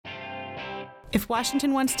If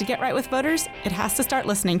Washington wants to get right with voters, it has to start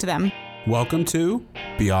listening to them. Welcome to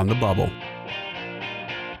Beyond the Bubble.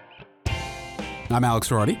 I'm Alex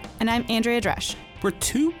Rorty. And I'm Andrea Dresch. We're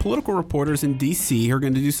two political reporters in D.C. who are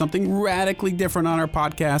going to do something radically different on our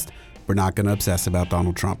podcast. We're not going to obsess about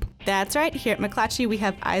Donald Trump. That's right. Here at McClatchy, we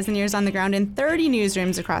have eyes and ears on the ground in 30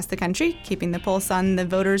 newsrooms across the country, keeping the pulse on the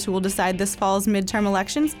voters who will decide this fall's midterm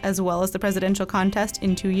elections, as well as the presidential contest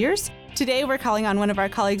in 2 years. Today, we're calling on one of our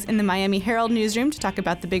colleagues in the Miami Herald newsroom to talk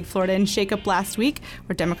about the big Floridian shakeup last week,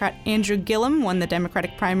 where Democrat Andrew Gillum won the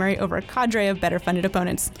Democratic primary over a cadre of better-funded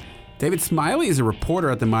opponents. David Smiley is a reporter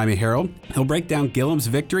at the Miami Herald. He'll break down Gillum's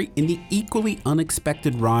victory in the equally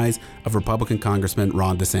unexpected rise of Republican Congressman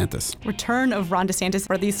Ron DeSantis. Return of Ron DeSantis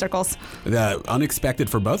for these circles. Unexpected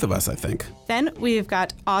for both of us, I think. Then we've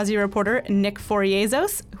got Aussie reporter Nick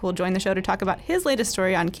Foriezos, who will join the show to talk about his latest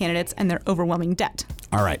story on candidates and their overwhelming debt.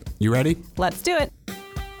 All right, you ready? Let's do it.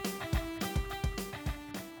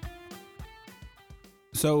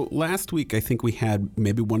 So last week, I think we had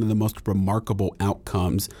maybe one of the most remarkable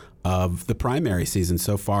outcomes of the primary season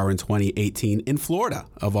so far in 2018 in Florida,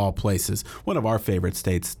 of all places. One of our favorite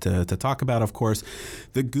states to talk about, of course.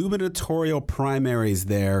 The gubernatorial primaries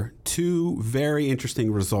there, two very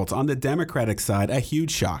interesting results. On the Democratic side, a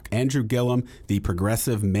huge shock. Andrew Gillum, the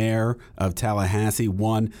progressive mayor of Tallahassee,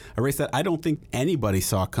 won a race that I don't think anybody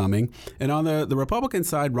saw coming. And on the Republican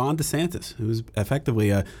side, Ron DeSantis, who was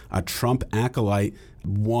effectively a Trump acolyte,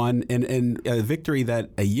 won in a victory that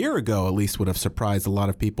a year ago at least would have surprised a lot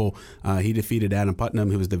of people. He defeated Adam Putnam,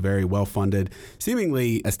 who was the very well-funded,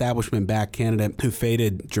 seemingly establishment-backed candidate who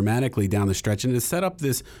faded dramatically down the stretch, and has set up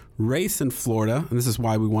this race in Florida. And this is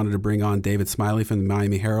why we wanted to bring on David Smiley from the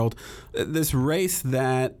Miami Herald. This race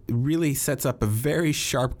that really sets up a very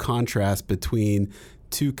sharp contrast between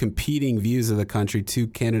two competing views of the country, two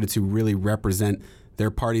candidates who really represent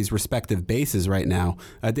their party's respective bases right now.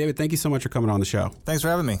 David, thank you so much for coming on the show. Thanks for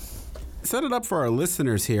having me. Set it up for our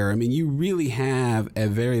listeners here. I mean, you really have a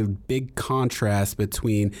very big contrast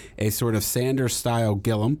between a sort of Sanders-style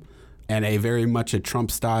Gillum and a very much a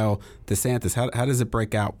Trump-style DeSantis. How does it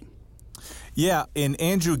break out? Yeah, in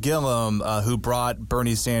Andrew Gillum, who brought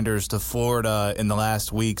Bernie Sanders to Florida in the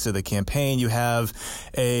last weeks of the campaign, you have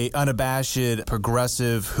a unabashed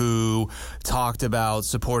progressive who talked about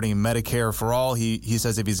supporting Medicare for all. He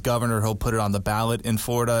says if he's governor, he'll put it on the ballot in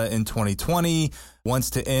Florida in 2020.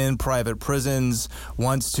 Wants to end private prisons,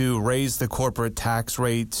 wants to raise the corporate tax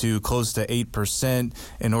rate to close to 8%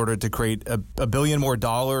 in order to create a $1 billion more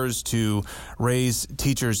to raise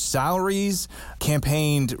teachers' salaries,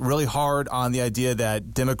 campaigned really hard on the idea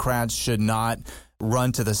that Democrats should not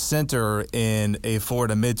run to the center in a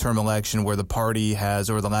Florida midterm election where the party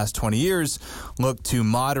has, over the last 20 years, looked to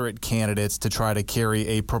moderate candidates to try to carry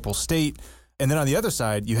a purple state. And then on the other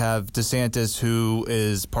side, you have DeSantis, who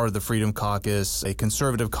is part of the Freedom Caucus, a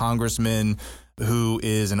conservative congressman who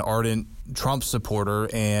is an ardent Trump supporter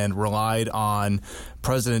and relied on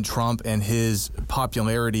President Trump and his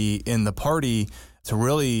popularity in the party to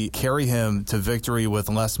really carry him to victory with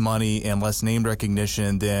less money and less name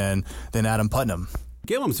recognition than Adam Putnam.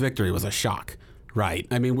 Gillum's victory was a shock. Right.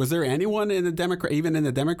 I mean, was there anyone in the even in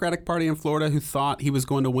the Democratic Party in Florida who thought he was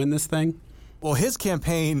going to win this thing? Well, his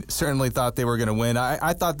campaign certainly thought they were going to win.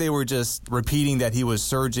 I thought they were just repeating that he was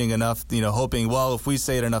surging enough, hoping, well, if we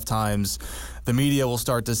say it enough times, the media will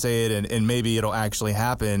start to say it and maybe it'll actually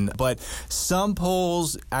happen. But some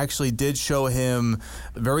polls actually did show him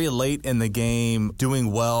very late in the game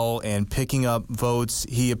doing well and picking up votes.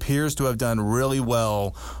 He appears to have done really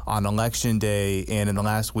well on Election Day and in the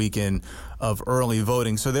last weekend of early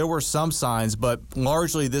voting. So there were some signs, but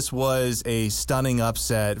largely this was a stunning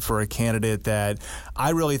upset for a candidate that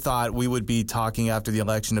I really thought we would be talking after the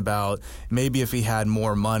election about maybe if he had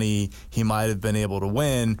more money, he might have been able to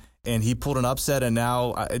win. And he pulled an upset, and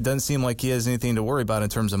now it doesn't seem like he has anything to worry about in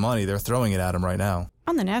terms of money. They're throwing it at him right now.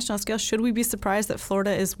 On the national scale, should we be surprised that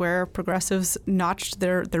Florida is where progressives notched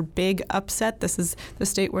their big upset? This is the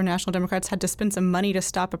state where National Democrats had to spend some money to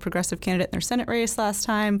stop a progressive candidate in their Senate race last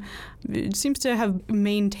time. It seems to have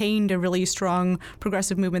maintained a really strong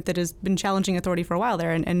progressive movement that has been challenging authority for a while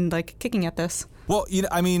there and kicking at this. Well,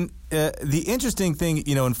 the interesting thing,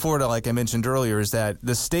 in Florida, like I mentioned earlier, is that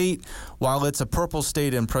the state, while it's a purple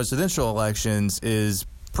state in presidential elections, is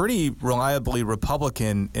pretty reliably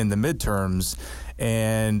Republican in the midterms.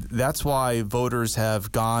 And that's why voters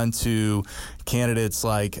have gone to candidates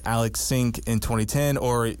like Alex Sink in 2010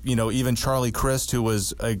 or, even Charlie Crist, who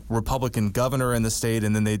was a Republican governor in the state.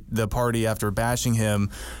 And then the party, after bashing him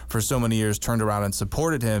for so many years, turned around and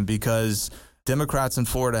supported him because Democrats in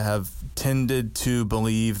Florida have tended to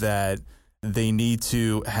believe that they need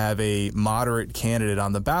to have a moderate candidate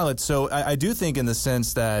on the ballot. So I do think in the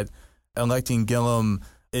sense that electing Gillum,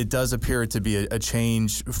 it does appear to be a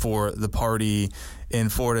change for the party in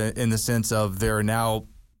Florida in the sense of they're now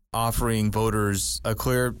offering voters a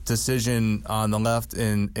clear decision on the left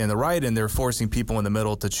and the right, and they're forcing people in the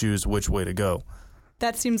middle to choose which way to go.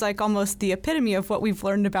 That seems like almost the epitome of what we've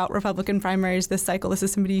learned about Republican primaries this cycle. This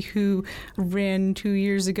is somebody who ran 2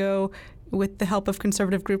 years ago with the help of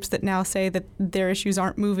conservative groups that now say that their issues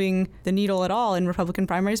aren't moving the needle at all in Republican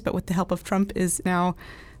primaries, but with the help of Trump is now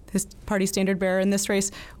his party standard bearer in this race.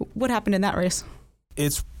 What happened in that race?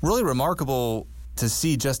 It's really remarkable to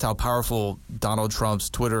see just how powerful Donald Trump's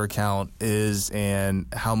Twitter account is and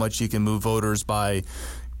how much he can move voters by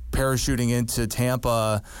parachuting into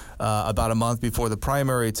Tampa about a month before the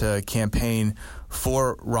primary to campaign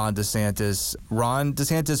for Ron DeSantis. Ron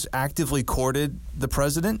DeSantis actively courted the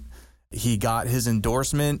president. He got his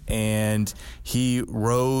endorsement, and he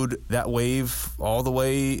rode that wave all the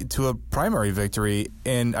way to a primary victory.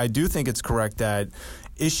 And I do think it's correct that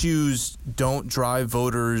issues don't drive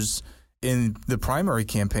voters in the primary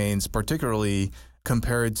campaigns, particularly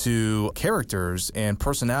compared to characters and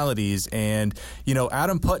personalities. And,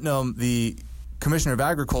 Adam Putnam, the Commissioner of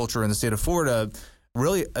Agriculture in the state of Florida,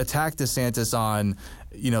 really attacked DeSantis on,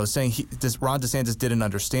 saying Ron DeSantis didn't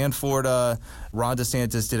understand Florida. Ron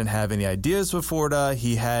DeSantis didn't have any ideas for Florida.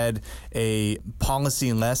 He had a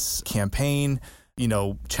policy-less campaign,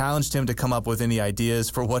 challenged him to come up with any ideas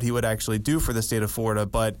for what he would actually do for the state of Florida.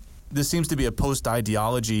 But this seems to be a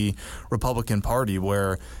post-ideology Republican Party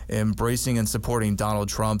where embracing and supporting Donald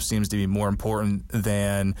Trump seems to be more important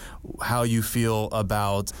than how you feel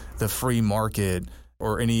about the free market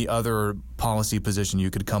or any other policy position you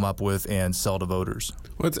could come up with and sell to voters.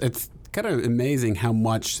 Well, it's kind of amazing how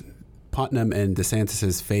much Putnam and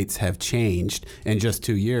DeSantis' fates have changed in just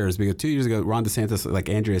 2 years. Because 2 years ago, Ron DeSantis, like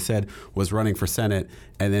Andrea said, was running for Senate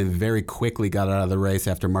and then very quickly got out of the race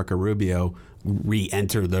after Marco Rubio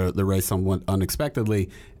re-entered the race somewhat unexpectedly.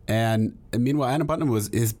 And meanwhile, Adam Putnam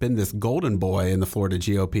has been this golden boy in the Florida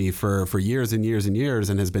GOP for years and years and years,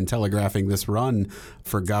 and has been telegraphing this run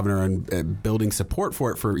for governor and building support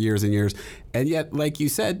for it for years and years. And yet, like you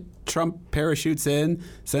said, Trump parachutes in,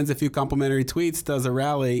 sends a few complimentary tweets, does a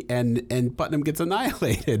rally, and Putnam gets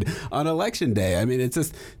annihilated on Election Day. I mean, it's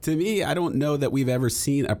just, to me, I don't know that we've ever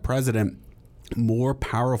seen a president more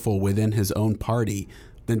powerful within his own party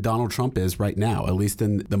than Donald Trump is right now, at least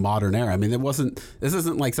in the modern era. I mean, this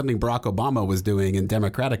isn't like something Barack Obama was doing in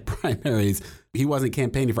Democratic primaries. He wasn't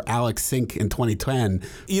campaigning for Alex Sink in 2010.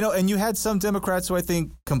 And you had some Democrats who I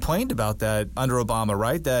think complained about that under Obama,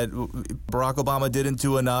 right? That Barack Obama didn't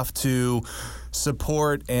do enough to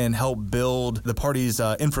support and help build the party's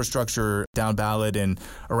infrastructure down ballot and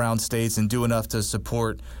around states and do enough to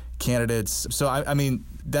support candidates. So, I mean,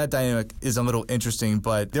 that dynamic is a little interesting,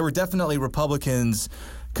 but there were definitely Republicans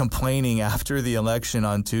complaining after the election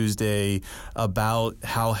on Tuesday about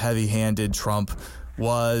how heavy-handed Trump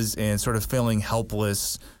was and sort of feeling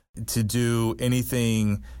helpless to do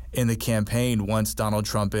anything in the campaign once Donald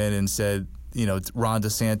Trump in and said, Ron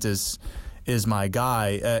DeSantis is my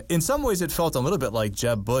guy. In some ways, it felt a little bit like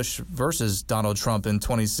Jeb Bush versus Donald Trump in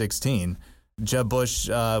 2016. Jeb Bush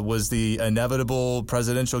was the inevitable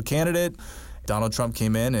presidential candidate. Donald Trump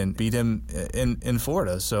came in and beat him in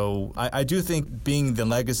Florida. So I do think being the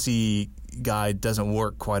legacy guy doesn't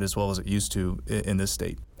work quite as well as it used to in this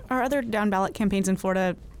state. Are other down-ballot campaigns in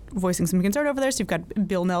Florida voicing some concern over there? So you've got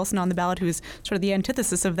Bill Nelson on the ballot, who's sort of the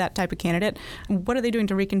antithesis of that type of candidate. What are they doing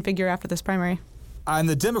to reconfigure after this primary? On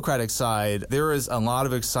the Democratic side, there is a lot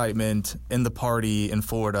of excitement in the party in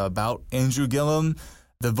Florida about Andrew Gillum.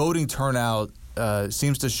 The voting turnout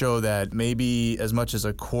seems to show that maybe as much as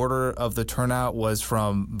a quarter of the turnout was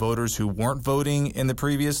from voters who weren't voting in the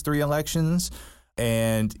previous 3 elections.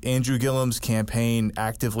 And Andrew Gillum's campaign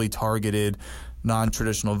actively targeted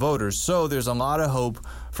non-traditional voters. So there's a lot of hope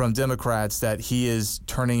from Democrats that he is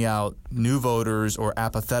turning out new voters or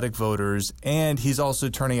apathetic voters, and he's also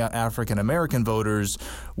turning out African-American voters,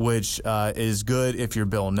 which is good if you're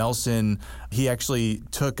Bill Nelson. He actually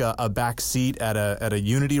took a back seat at a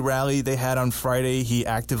unity rally they had on Friday. He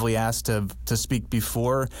actively asked to speak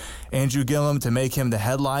before Andrew Gillum to make him the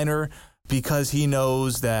headliner because he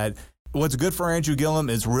knows that what's good for Andrew Gillum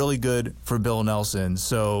is really good for Bill Nelson.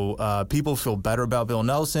 So people feel better about Bill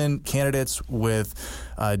Nelson. Candidates with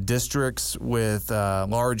districts with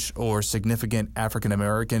large or significant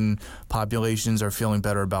African-American populations are feeling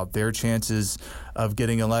better about their chances of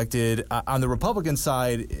getting elected. On the Republican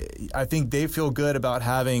side, I think they feel good about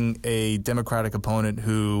having a Democratic opponent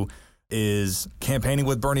who is campaigning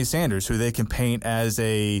with Bernie Sanders, who they can paint as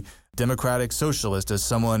a Democratic socialist, as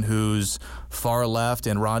someone who's far left,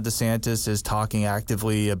 and Ron DeSantis is talking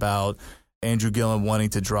actively about Andrew Gillum wanting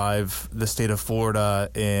to drive the state of Florida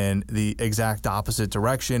in the exact opposite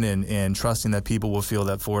direction and trusting that people will feel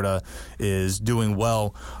that Florida is doing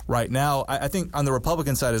well right now. I think on the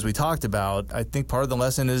Republican side, as we talked about, I think part of the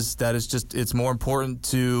lesson is that it's more important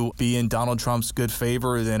to be in Donald Trump's good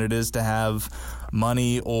favor than it is to have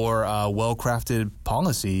money or well-crafted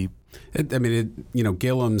policy.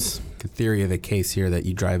 Gillum's theory of the case here that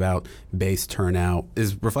you drive out base turnout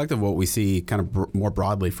is reflective of what we see kind of more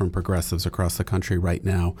broadly from progressives across the country right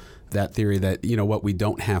now. That theory that, we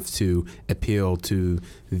don't have to appeal to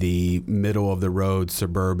the middle of the road,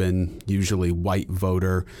 suburban, usually white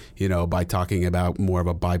voter, by talking about more of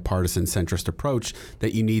a bipartisan centrist approach,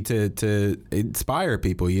 that you need to inspire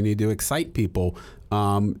people, you need to excite people.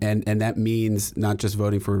 And that means not just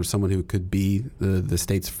voting for someone who could be the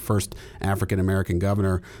state's first African-American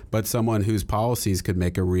governor, but someone whose policies could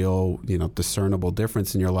make a real, discernible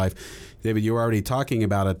difference in your life. David, you were already talking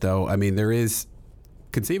about it, though. I mean, there is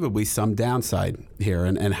conceivably some downside here.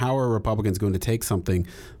 And how are Republicans going to take something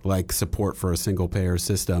like support for a single-payer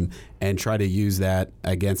system and try to use that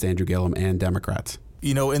against Andrew Gillum and Democrats?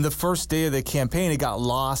 In the first day of the campaign, it got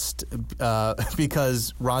lost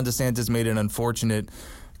because Ron DeSantis made an unfortunate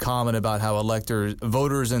comment about how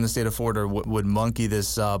voters in the state of Florida would monkey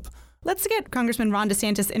this up. Let's get Congressman Ron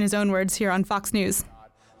DeSantis in his own words here on Fox News.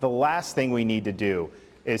 The last thing we need to do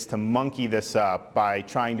is to monkey this up by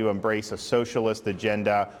trying to embrace a socialist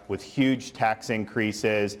agenda with huge tax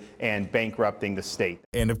increases and bankrupting the state.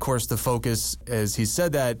 And of course, the focus, as he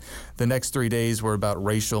said that, the next 3 days were about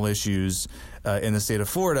racial issues in the state of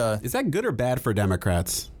Florida. Is that good or bad for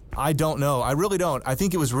Democrats? I don't know. I really don't. I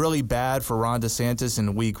think it was really bad for Ron DeSantis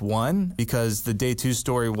in week one because the day two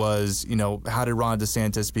story was, how did Ron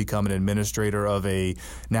DeSantis become an administrator of a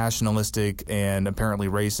nationalistic and apparently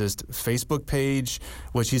racist Facebook page,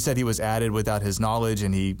 which he said he was added without his knowledge,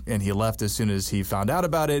 and he left as soon as he found out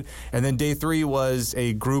about it. And then day three was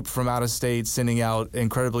a group from out of state sending out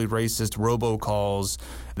incredibly racist robocalls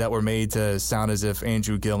that were made to sound as if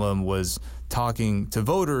Andrew Gillum was talking to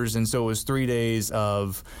voters. And so it was 3 days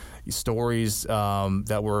of stories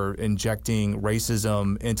that were injecting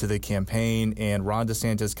racism into the campaign, and Ron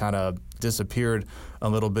DeSantis kind of disappeared a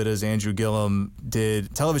little bit as Andrew Gillum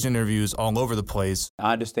did television interviews all over the place.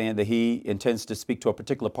 I understand that he intends to speak to a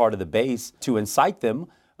particular part of the base to incite them,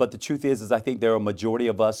 but the truth is I think there are a majority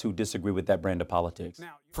of us who disagree with that brand of politics.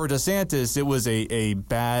 For DeSantis, it was a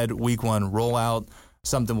bad week one rollout,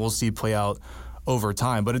 something we'll see play out over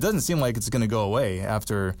time, but it doesn't seem like it's going to go away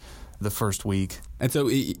after the first week. And so,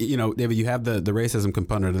 David, you have the racism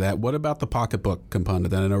component of that. What about the pocketbook component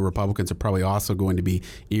that I know Republicans are probably also going to be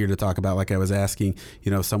eager to talk about? Like I was asking,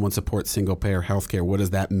 someone supports single-payer health care. What does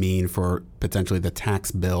that mean for potentially the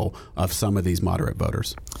tax bill of some of these moderate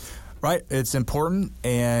voters? Right. It's important,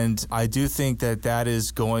 and I do think that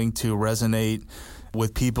is going to resonate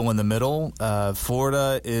with people in the middle.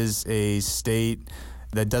 Florida is a state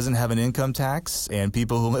that doesn't have an income tax, and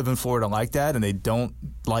people who live in Florida like that, and they don't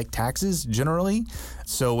like taxes generally.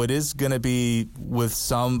 So it is going to be, with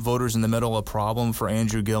some voters in the middle, a problem for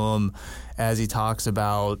Andrew Gillum as he talks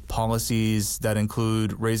about policies that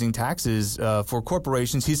include raising taxes for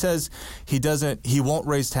corporations. He says he won't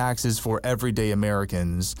raise taxes for everyday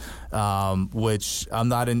Americans, which I'm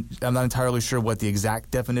not entirely sure what the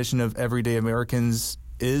exact definition of everyday Americans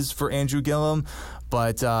is for Andrew Gillum,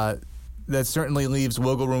 but that certainly leaves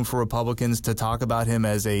wiggle room for Republicans to talk about him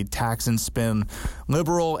as a tax and spend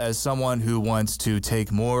liberal, as someone who wants to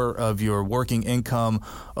take more of your working income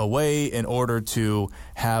away in order to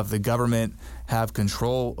have the government have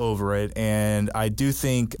control over it. And I do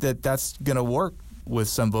think that that's going to work with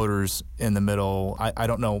some voters in the middle. I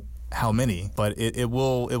don't know how many, but it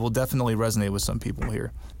will definitely resonate with some people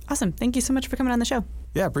here. Awesome. Thank you so much for coming on the show.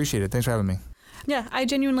 Yeah, appreciate it. Thanks for having me. Yeah, I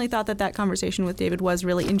genuinely thought that conversation with David was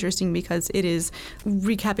really interesting because it is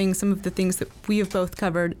recapping some of the things that we have both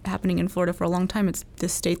covered happening in Florida for a long time. It's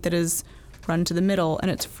this state that is run to the middle, and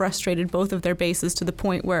it's frustrated both of their bases to the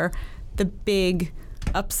point where the big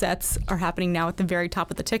upsets are happening now at the very top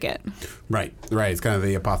of the ticket. Right. It's kind of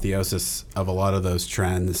the apotheosis of a lot of those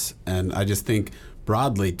trends. And I just think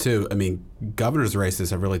broadly, too, governors' races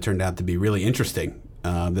have really turned out to be really interesting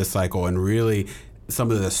this cycle, and really some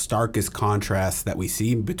of the starkest contrasts that we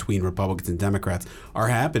see between Republicans and Democrats are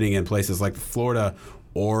happening in places like Florida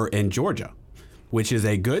or in Georgia, which is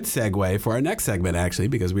a good segue for our next segment, actually,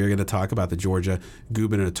 because we are going to talk about the Georgia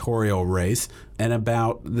gubernatorial race and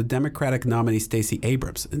about the Democratic nominee Stacey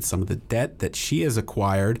Abrams and some of the debt that she has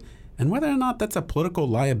acquired and whether or not that's a political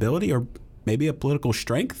liability or maybe a political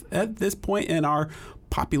strength at this point in our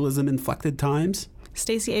populism-inflected times.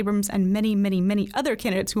 Stacey Abrams and many, many, many other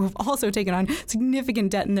candidates who have also taken on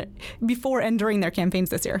significant debt before and during their campaigns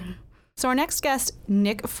this year. So our next guest,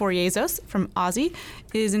 Nick Foriezos from OZY,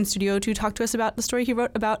 is in studio to talk to us about the story he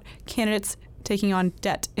wrote about candidates taking on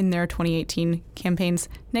debt in their 2018 campaigns.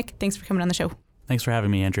 Nick, thanks for coming on the show. Thanks for having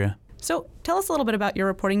me, Andrea. So tell us a little bit about your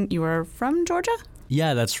reporting. You are from Georgia?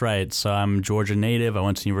 Yeah, that's right. So I'm Georgia native. I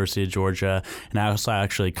went to the University of Georgia, and I also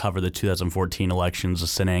actually covered the 2014 elections, the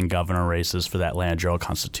Senate and governor races for the Atlanta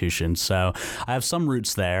Journal-Constitution. So I have some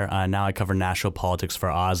roots there. Now I cover national politics for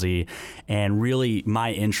OZY, and really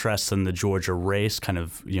my interest in the Georgia race kind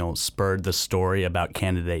of, spurred the story about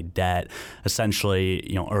candidate debt.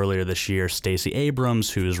 Essentially, earlier this year, Stacey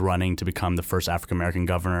Abrams, who is running to become the first African-American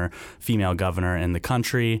governor, female governor in the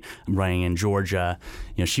country, running in Georgia,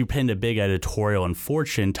 she penned a big editorial in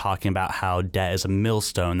Fortune talking about how debt is a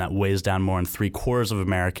millstone that weighs down more than 3/4 of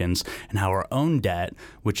Americans, and how our own debt,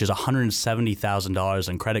 which is $170,000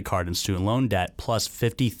 in credit card and student loan debt plus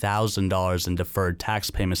 $50,000 in deferred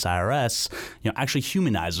tax payments to IRS, actually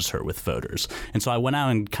humanizes her with voters. And so I went out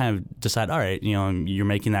and kind of decided, all right, you're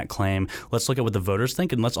making that claim. Let's look at what the voters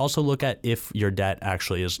think, and let's also look at if your debt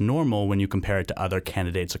actually is normal when you compare it to other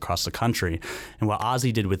candidates across the country. And what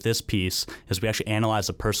OZY did with this piece is we actually analyzed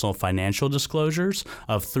the personal financial disclosures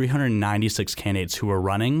of 396 candidates who are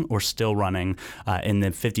running or still running in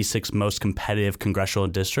the 56 most competitive congressional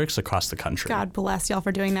districts across the country. God bless y'all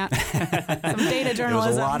for doing that. Some data journalism. There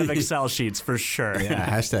was a lot of Excel sheets for sure. Yeah,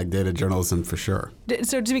 hashtag data journalism for sure.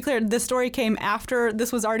 So to be clear, the story came after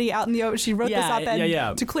this was already out in the open. She wrote this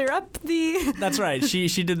op-ed to clear up the... That's right.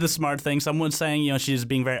 She did the smart thing. Some were saying, she's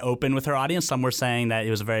being very open with her audience. Some were saying that it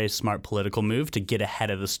was a very smart political move to get ahead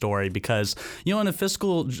of the story because, in a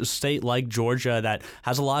fiscal state like Georgia that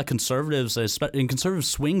has a lot of conservatives and conservative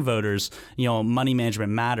swing voters, money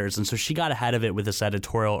management matters. And so she got ahead of it with this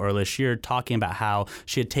editorial earlier this year talking about how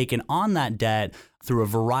she had taken on that debt through a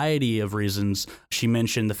variety of reasons. She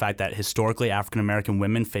mentioned the fact that historically African-American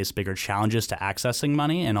women face bigger challenges to accessing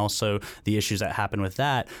money and also the issues that happen with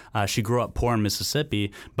that. She grew up poor in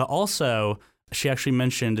Mississippi, but also she actually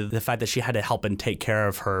mentioned the fact that she had to help and take care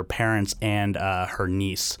of her parents and her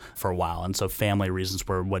niece for a while. And so family reasons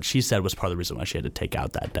were what she said was part of the reason why she had to take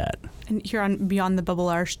out that debt. And here on Beyond the Bubble,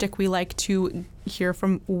 our shtick, we like to hear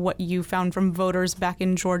from what you found from voters back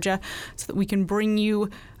in Georgia so that we can bring you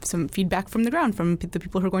some feedback from the ground, from the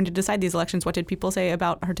people who are going to decide these elections. What did people say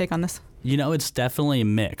about her take on this? It's definitely a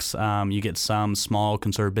mix. You get some small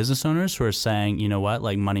conservative business owners who are saying,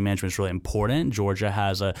 money management is really important. Georgia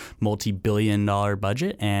has a multi-billion-dollar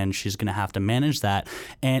budget, and she's going to have to manage that.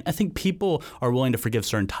 And I think people are willing to forgive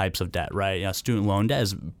certain types of debt, right? Student loan debt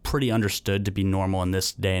is pretty understood to be normal in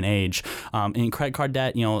this day and age. And credit card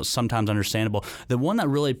debt, sometimes understandable. The one that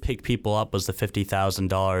really picked people up was the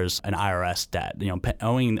 $50,000 in IRS debt,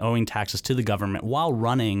 owing taxes to the government while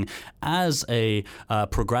running as a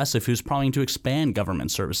progressive who's promising to expand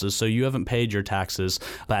government services. So you haven't paid your taxes,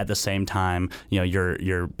 but at the same time,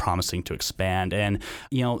 you're promising to expand. And,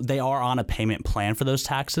 they are on a payment plan for those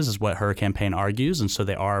taxes is what her campaign argues. And so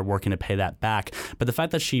they are working to pay that back. But the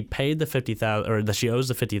fact that she paid the $50,000 or that she owes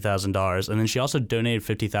the $50,000 and then she also donated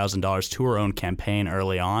 $50,000 to her own campaign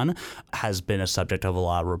early on has been a subject of a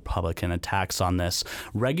lot of Republican attacks on this.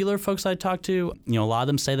 Regular folks I talk to, a lot of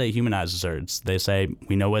them say that it humanizes her. They say,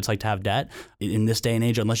 we know what it's like to have debt. In this day and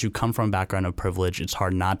age, unless you come from a background of privilege, it's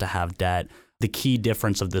hard not to have debt. The key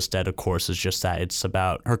difference of this debt, of course, is just that it's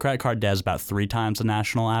about, her credit card debt is about 3 times the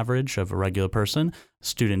national average of a regular person.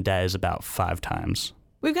 Student debt is about 5 times.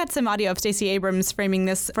 We've got some audio of Stacey Abrams framing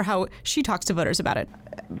this for how she talks to voters about it.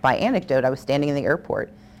 By anecdote, I was standing in the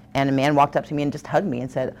airport and a man walked up to me and just hugged me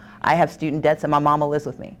and said, I have student debts and my mama lives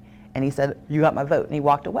with me. And he said, you got my vote. And he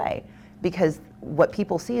walked away. Because what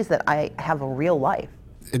people see is that I have a real life.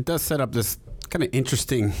 It does set up this kind of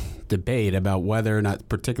interesting debate about whether or not,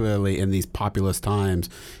 particularly in these populist times,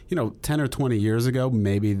 10 or 20 years ago,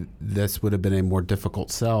 maybe this would have been a more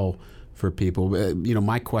difficult sell for people.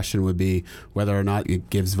 My question would be whether or not it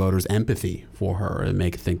gives voters empathy for her and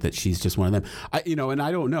make think that she's just one of them. And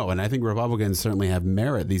I don't know. And I think Republicans certainly have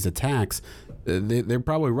merit. These attacks, they're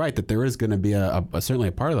probably right that there is going to be certainly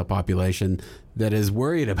a part of the population that is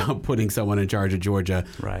worried about putting someone in charge of Georgia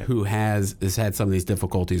who has had some of these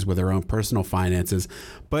difficulties with their own personal finances.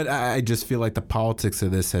 But I just feel like the politics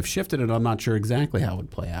of this have shifted, and I'm not sure exactly how it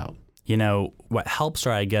would play out. what helps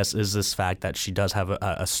her, I guess, is this fact that she does have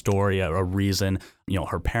a story, a reason.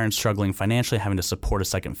 Her parents struggling financially, having to support a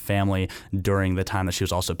second family during the time that she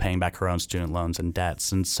was also paying back her own student loans and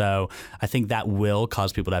debts. And so I think that will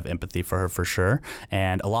cause people to have empathy for her for sure.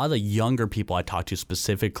 And a lot of the younger people I talked to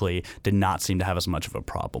specifically did not seem to have as much of a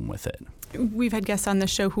problem with it. We've had guests on the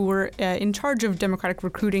show who were in charge of Democratic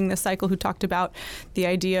recruiting this cycle who talked about the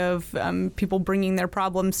idea of people bringing their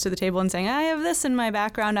problems to the table and saying, I have this in my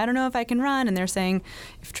background, I don't know if I can run. And they're saying,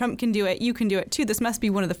 if Trump can do it, you can do it too. This must be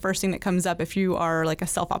one of the first thing that comes up if you are like a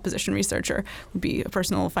self-opposition researcher, would be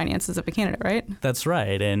personal finances of a candidate, right? That's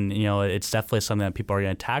right. And, it's definitely something that people are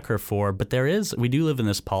going to attack her for. But we do live in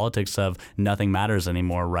this politics of nothing matters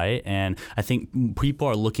anymore, right? And I think people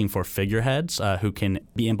are looking for figureheads who can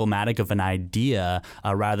be emblematic of an idea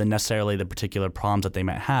rather than necessarily the particular problems that they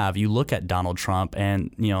might have. You look at Donald Trump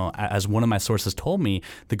and, as one of my sources told me,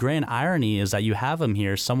 the grand irony is that you have him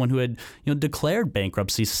here, someone who had, declared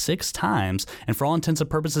bankruptcy 6 times and for all intents and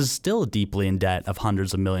purposes still deeply in debt of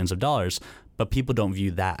hundreds of millions of dollars. But people don't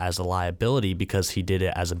view that as a liability because he did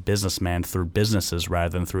it as a businessman through businesses rather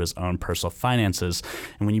than through his own personal finances.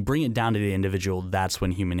 And when you bring it down to the individual, that's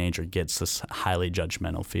when human nature gets this highly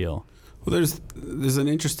judgmental feel. Well, there's an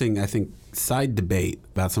interesting, I think, side debate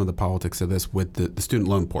about some of the politics of this with the student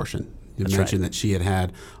loan portion. You mentioned that she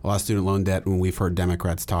had a lot of student loan debt when we've heard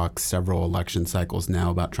Democrats talk several election cycles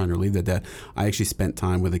now about trying to relieve the debt. I actually spent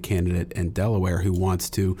time with a candidate in Delaware who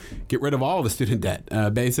wants to get rid of all of the student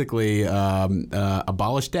debt, basically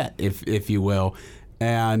abolish debt, if you will.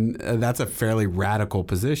 And that's a fairly radical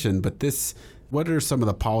position. But what are some of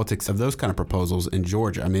the politics of those kind of proposals in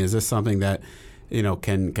Georgia? I mean, is this something that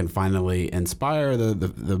can finally inspire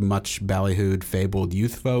the much ballyhooed, fabled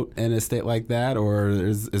youth vote in a state like that? Or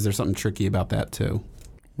is there something tricky about that too?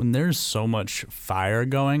 When there's so much fire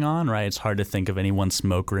going on, right, it's hard to think of any one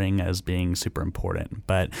smoke ring as being super important.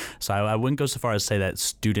 But so I wouldn't go so far as to say that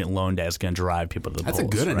student loan debt is going to drive people to the polls. That's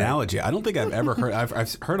a good right? analogy. I don't think I've ever heard.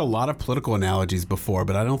 I've heard a lot of political analogies before,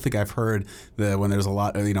 but I don't think I've heard when there's a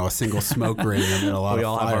lot, a single smoke ring and a lot of fire. We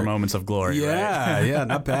all have our moments of glory. Yeah, right? Yeah,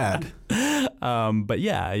 not bad. But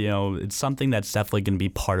yeah, it's something that's definitely going to be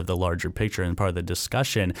part of the larger picture and part of the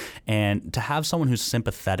discussion. And to have someone who's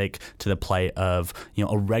sympathetic to the plight of,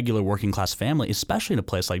 a regular working class family, especially in a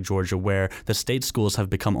place like Georgia where the state schools have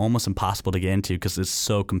become almost impossible to get into because it's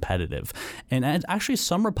so competitive. And actually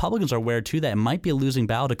some Republicans are aware too that it might be a losing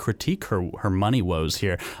battle to critique her money woes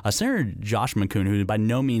here. Senator Josh McKoon, who by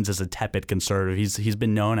no means is a tepid conservative, he's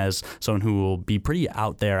been known as someone who will be pretty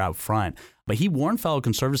out there, out front. But he warned fellow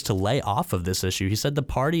conservatives to lay off of this issue. He said the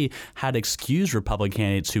party had excused Republican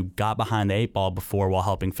candidates who got behind the 8 ball before while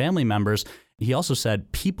helping family members. He also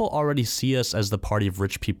said, people already see us as the party of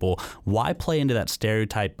rich people. Why play into that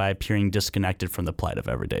stereotype by appearing disconnected from the plight of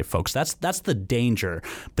everyday folks? That's the danger.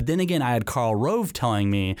 But then again, I had Karl Rove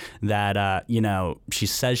telling me that, she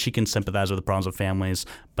says she can sympathize with the problems of families,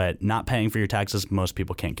 but not paying for your taxes, most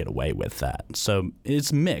people can't get away with that. So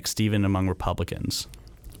it's mixed, even among Republicans.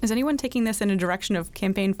 Is anyone taking this in a direction of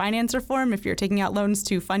campaign finance reform? If you're taking out loans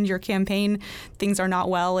to fund your campaign, things are not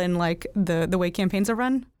well in the way campaigns are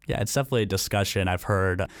run? Yeah, it's definitely a discussion. I've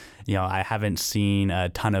heard, I haven't seen a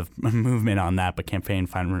ton of movement on that, but campaign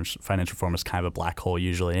finance reform is kind of a black hole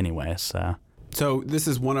usually anyway. So this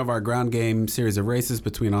is one of our ground game series of races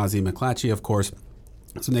between Ozzie and McClatchy, of course.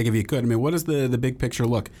 So Nick, if you could, what is the big picture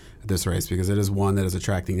look at this race? Because it is one that is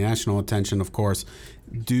attracting national attention, of course.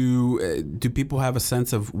 Do people have a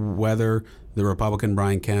sense of whether the Republican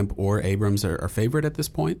Brian Kemp or Abrams are favored at this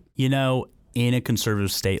point? In a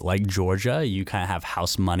conservative state like Georgia, you kind of have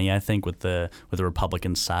house money, I think, with the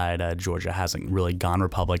Republican side. Georgia hasn't really gone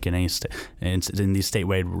Republican in these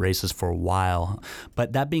statewide races for a while.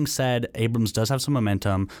 But that being said, Abrams does have some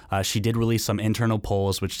momentum. She did release some internal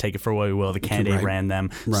polls, which, take it for what we will, the candidate ran them,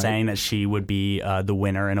 saying that she would be the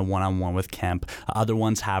winner in a one-on-one with Kemp. Other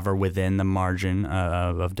ones have her within the margin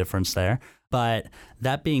of difference there. But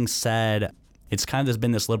that being said, it's kind of there's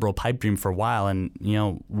been this liberal pipe dream for a while, and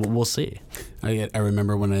we'll see. I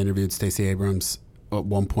remember when I interviewed Stacey Abrams at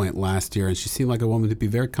one point last year, and she seemed like a woman to be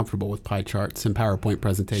very comfortable with pie charts and PowerPoint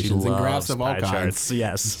presentations and graphs of all kinds.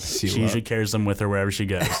 Yes, she usually carries them with her wherever she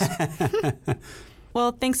goes.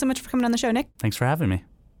 Well, thanks so much for coming on the show, Nick. Thanks for having me.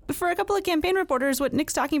 For a couple of campaign reporters, what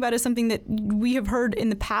Nick's talking about is something that we have heard in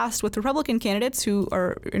the past with Republican candidates who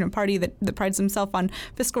are in a party that prides themselves on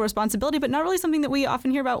fiscal responsibility, but not really something that we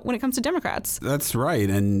often hear about when it comes to Democrats. That's right.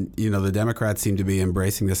 And, the Democrats seem to be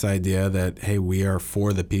embracing this idea that, hey, we are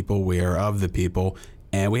for the people, we are of the people.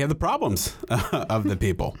 and we have the problems of the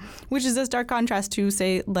people. Which is a stark contrast to,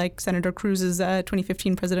 say, like Senator Cruz's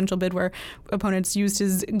 2015 presidential bid, where opponents used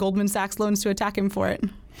his Goldman Sachs loans to attack him for it.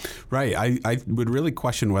 Right. I would really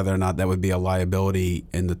question whether or not that would be a liability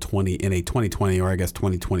in a 2020 or I guess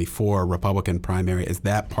 2024 Republican primary, as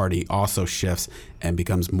that party also shifts and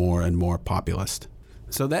becomes more and more populist.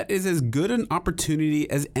 So that is as good an opportunity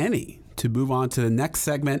as any to move on to the next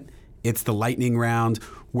segment. It's the lightning round,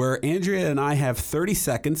 where Andrea and I have 30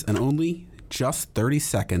 seconds, and only just 30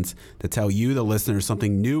 seconds, to tell you, the listeners,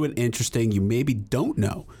 something new and interesting you maybe don't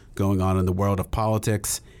know going on in the world of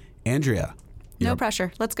politics. Andrea. No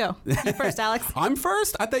pressure. Let's go. You first, Alex. I'm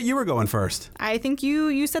first? I thought you were going first. I think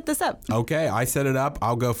you set this up. Okay, I set it up.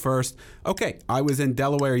 I'll go first. Okay, I was in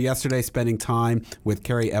Delaware yesterday spending time with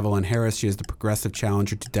Carrie Evelyn Harris. She is the progressive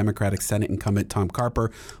challenger to Democratic Senate incumbent Tom Carper.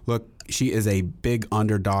 Look, she is a big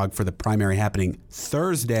underdog for the primary happening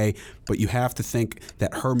Thursday, but you have to think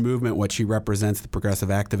that her movement, what she represents, the progressive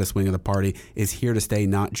activist wing of the party, is here to stay,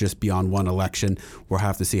 not just beyond one election. We'll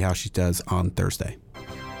have to see how she does on Thursday.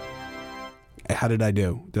 How did I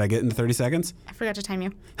do? Did I get into 30 seconds? I forgot to time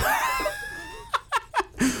you.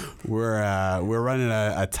 We're running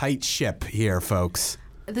a tight ship here, folks.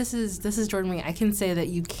 This is Jordan Wing. I can say that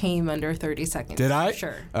you came under 30 seconds. Did I?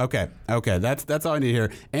 Sure. Okay. That's all I need to hear.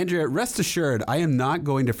 Andrea, rest assured, I am not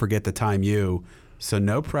going to forget to time you, so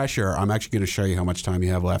no pressure. I'm actually going to show you how much time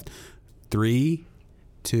you have left. 3,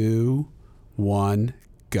 2, 1,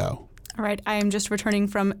 go. All right. I am just returning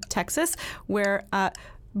from Texas, where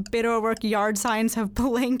Beto O'Rourke yard signs have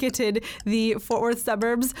blanketed the Fort Worth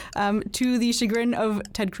suburbs, to the chagrin of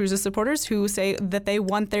Ted Cruz's supporters, who say that they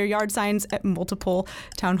want their yard signs at multiple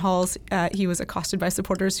town halls. He was accosted by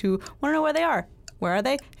supporters who want to know where they are. Where are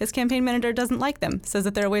they? His campaign manager doesn't like them, says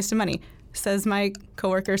that they're a waste of money. Says my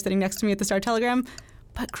coworker sitting next to me at the Star-Telegram,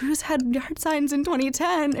 but Cruz had yard signs in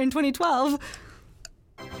 2010 and 2012.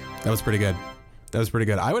 That was pretty good.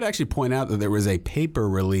 I would actually point out that there was a paper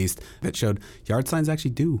released that showed yard signs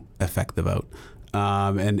actually do affect the vote,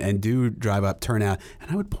 and do drive up turnout.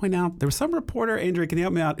 And I would point out there was some reporter, Andrea, can you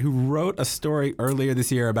help me out, who wrote a story earlier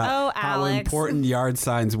this year about how important yard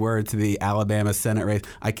signs were to the Alabama Senate race.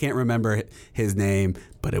 I can't remember his name,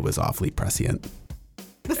 but it was awfully prescient.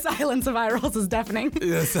 The silence of eye rolls is deafening.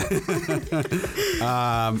 Yes.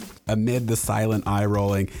 Amid the silent eye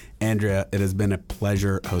rolling, Andrea, it has been a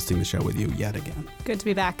pleasure hosting the show with you yet again. Good to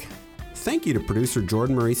be back. Thank you to producer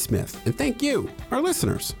Jordan Marie Smith, and thank you, our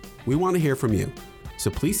listeners. We want to hear from you.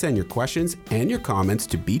 So please send your questions and your comments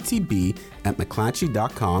to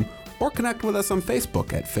btb@mcclatchy.com or connect with us on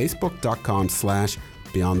Facebook at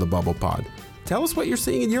facebook.com/BeyondTheBubblePod. Tell us what you're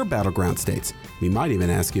seeing in your battleground states. We might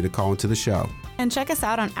even ask you to call into the show. And check us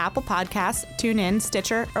out on Apple Podcasts, TuneIn,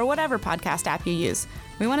 Stitcher, or whatever podcast app you use.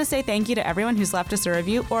 We want to say thank you to everyone who's left us a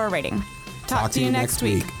review or a rating. Talk to you next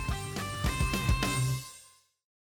week.